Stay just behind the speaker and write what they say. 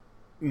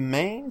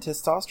Maine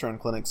Testosterone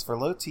clinics for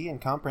low T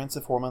and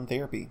comprehensive hormone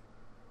therapy.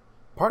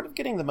 Part of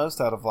getting the most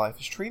out of life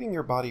is treating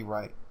your body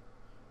right.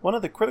 One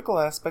of the critical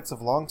aspects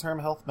of long-term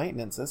health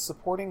maintenance is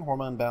supporting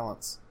hormone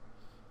balance.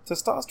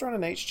 Testosterone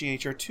and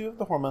HGH are two of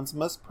the hormones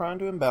most prone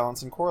to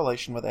imbalance in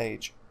correlation with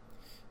age.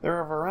 There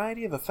are a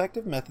variety of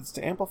effective methods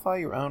to amplify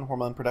your own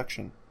hormone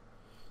production.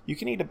 You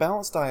can eat a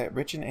balanced diet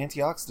rich in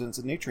antioxidants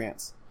and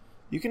nutrients.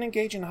 You can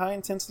engage in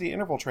high-intensity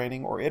interval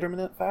training or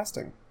intermittent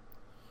fasting.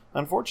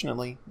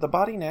 Unfortunately, the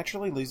body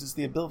naturally loses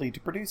the ability to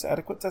produce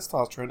adequate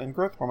testosterone and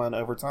growth hormone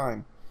over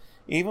time,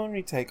 even when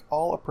we take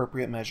all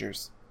appropriate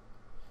measures.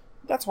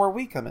 That's where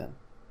we come in.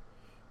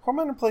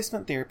 Hormone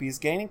replacement therapy is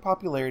gaining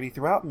popularity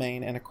throughout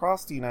Maine and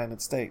across the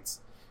United States,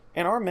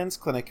 and our men's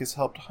clinic has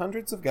helped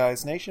hundreds of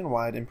guys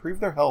nationwide improve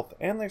their health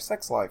and their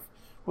sex life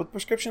with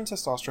prescription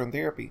testosterone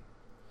therapy.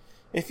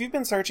 If you've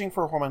been searching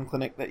for a hormone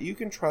clinic that you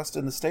can trust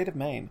in the state of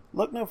Maine,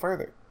 look no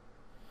further.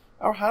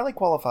 Our highly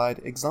qualified,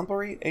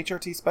 exemplary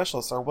HRT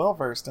specialists are well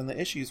versed in the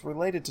issues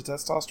related to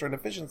testosterone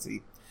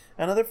deficiency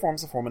and other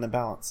forms of hormone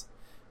imbalance,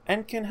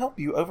 and can help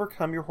you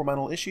overcome your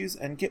hormonal issues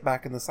and get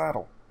back in the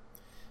saddle.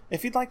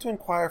 If you'd like to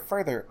inquire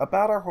further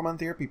about our hormone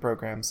therapy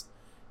programs,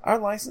 our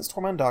licensed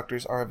hormone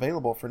doctors are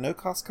available for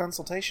no-cost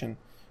consultation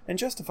and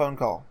just a phone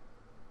call.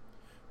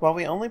 While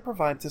we only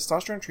provide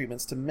testosterone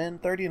treatments to men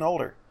 30 and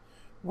older,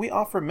 we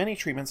offer many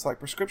treatments like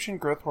prescription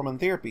growth hormone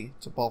therapy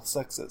to both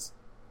sexes.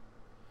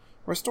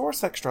 Restore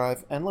sex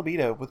drive and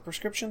libido with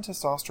prescription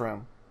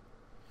testosterone.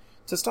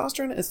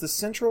 Testosterone is the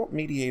central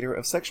mediator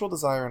of sexual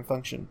desire and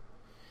function.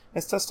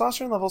 As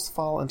testosterone levels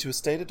fall into a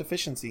state of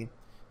deficiency,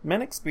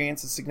 men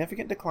experience a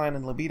significant decline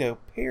in libido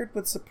paired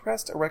with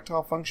suppressed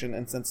erectile function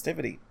and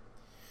sensitivity.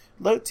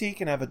 Low T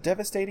can have a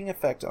devastating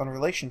effect on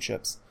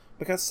relationships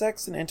because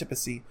sex and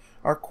intimacy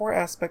are core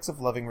aspects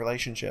of loving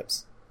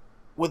relationships.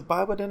 With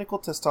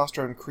bioidentical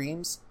testosterone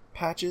creams,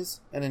 patches,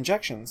 and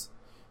injections,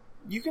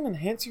 you can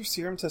enhance your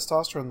serum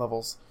testosterone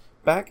levels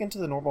back into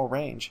the normal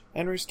range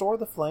and restore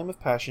the flame of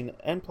passion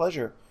and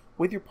pleasure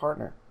with your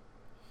partner.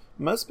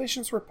 Most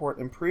patients report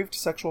improved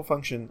sexual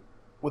function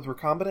with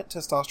recombinant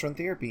testosterone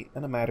therapy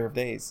in a matter of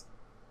days.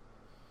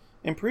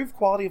 Improved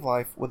quality of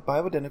life with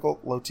bioidentical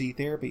low T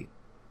therapy.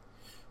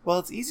 While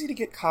it's easy to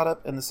get caught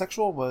up in the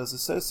sexual woes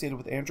associated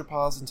with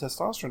andropause and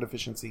testosterone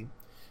deficiency,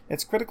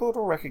 it's critical to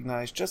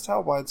recognize just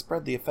how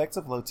widespread the effects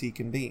of low T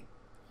can be.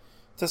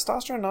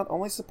 Testosterone not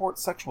only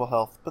supports sexual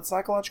health, but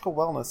psychological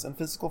wellness and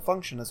physical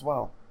function as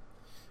well.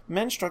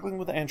 Men struggling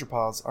with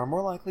andropause are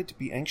more likely to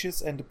be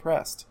anxious and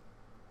depressed.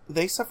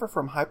 They suffer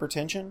from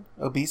hypertension,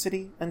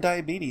 obesity, and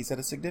diabetes at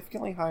a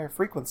significantly higher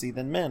frequency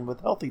than men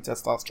with healthy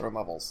testosterone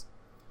levels.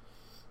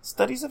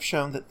 Studies have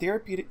shown that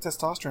therapeutic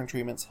testosterone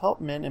treatments help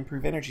men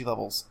improve energy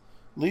levels,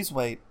 lose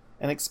weight,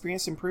 and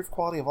experience improved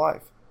quality of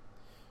life.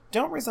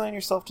 Don't resign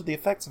yourself to the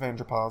effects of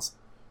andropause.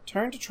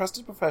 Turn to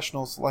trusted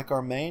professionals like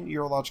our Maine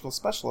urological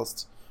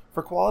specialists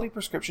for quality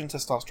prescription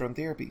testosterone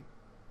therapy.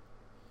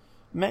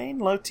 Maine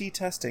Low T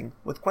testing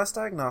with Quest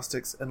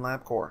Diagnostics and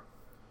LabCorp.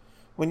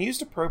 When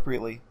used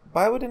appropriately,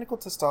 bioidentical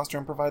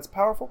testosterone provides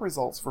powerful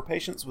results for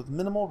patients with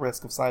minimal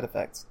risk of side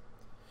effects.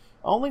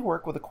 Only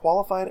work with a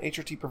qualified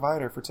HRT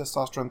provider for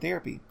testosterone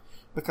therapy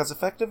because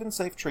effective and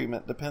safe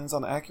treatment depends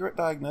on accurate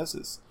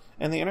diagnosis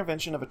and the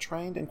intervention of a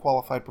trained and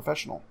qualified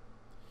professional.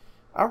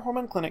 Our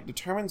hormone clinic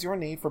determines your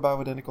need for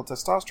bioidentical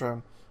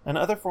testosterone and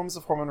other forms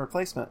of hormone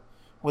replacement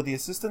with the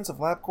assistance of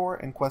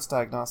LabCorp and Quest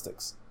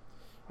Diagnostics.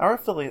 Our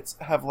affiliates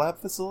have lab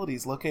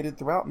facilities located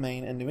throughout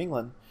Maine and New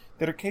England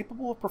that are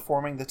capable of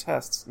performing the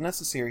tests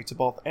necessary to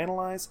both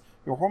analyze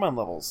your hormone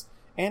levels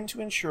and to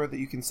ensure that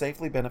you can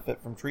safely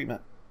benefit from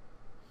treatment.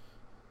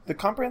 The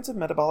Comprehensive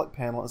Metabolic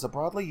Panel is a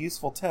broadly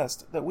useful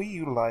test that we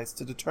utilize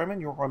to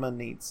determine your hormone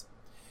needs.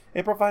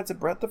 It provides a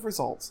breadth of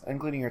results,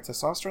 including your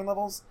testosterone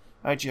levels,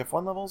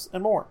 IGF-1 levels,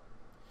 and more.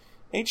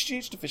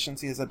 HGH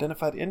deficiency is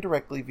identified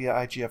indirectly via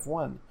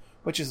IGF-1,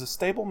 which is a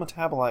stable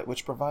metabolite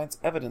which provides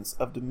evidence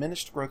of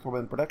diminished growth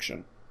hormone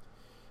production.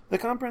 The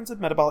Comprehensive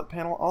Metabolic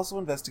Panel also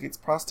investigates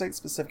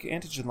prostate-specific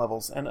antigen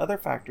levels and other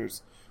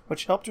factors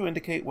which help to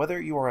indicate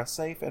whether you are a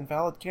safe and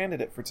valid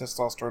candidate for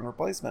testosterone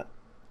replacement.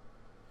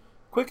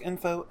 Quick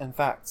info and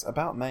facts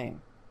about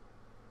Maine.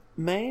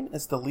 Maine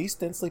is the least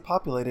densely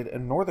populated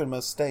and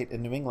northernmost state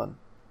in New England.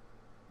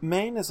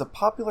 Maine is a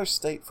popular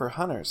state for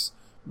hunters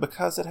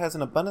because it has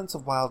an abundance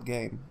of wild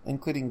game,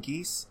 including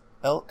geese,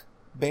 elk,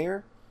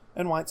 bear,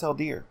 and white-tailed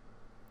deer.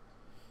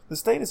 The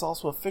state is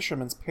also a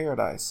fisherman's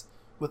paradise,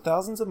 with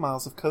thousands of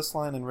miles of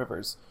coastline and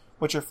rivers,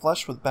 which are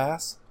flush with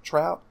bass,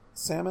 trout,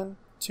 salmon,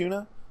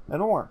 tuna, and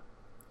more.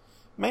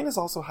 Maine is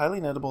also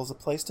highly notable as a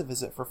place to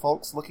visit for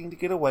folks looking to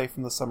get away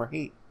from the summer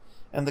heat,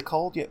 and the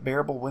cold yet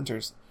bearable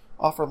winters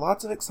offer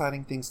lots of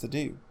exciting things to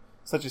do,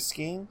 such as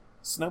skiing,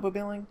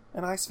 snowmobiling,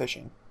 and ice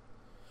fishing.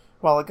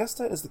 While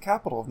Augusta is the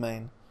capital of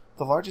Maine,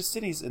 the largest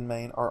cities in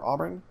Maine are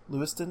Auburn,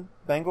 Lewiston,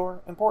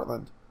 Bangor, and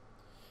Portland.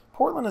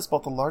 Portland is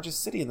both the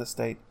largest city in the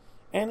state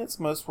and its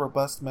most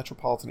robust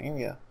metropolitan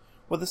area,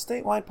 with a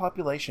statewide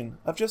population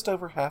of just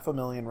over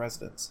 500,000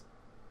 residents.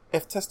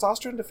 If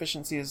testosterone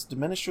deficiency has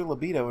diminished your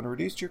libido and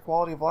reduced your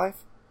quality of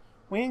life,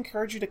 we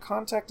encourage you to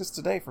contact us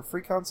today for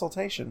free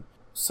consultation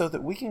so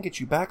that we can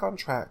get you back on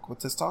track with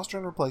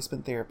testosterone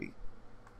replacement therapy.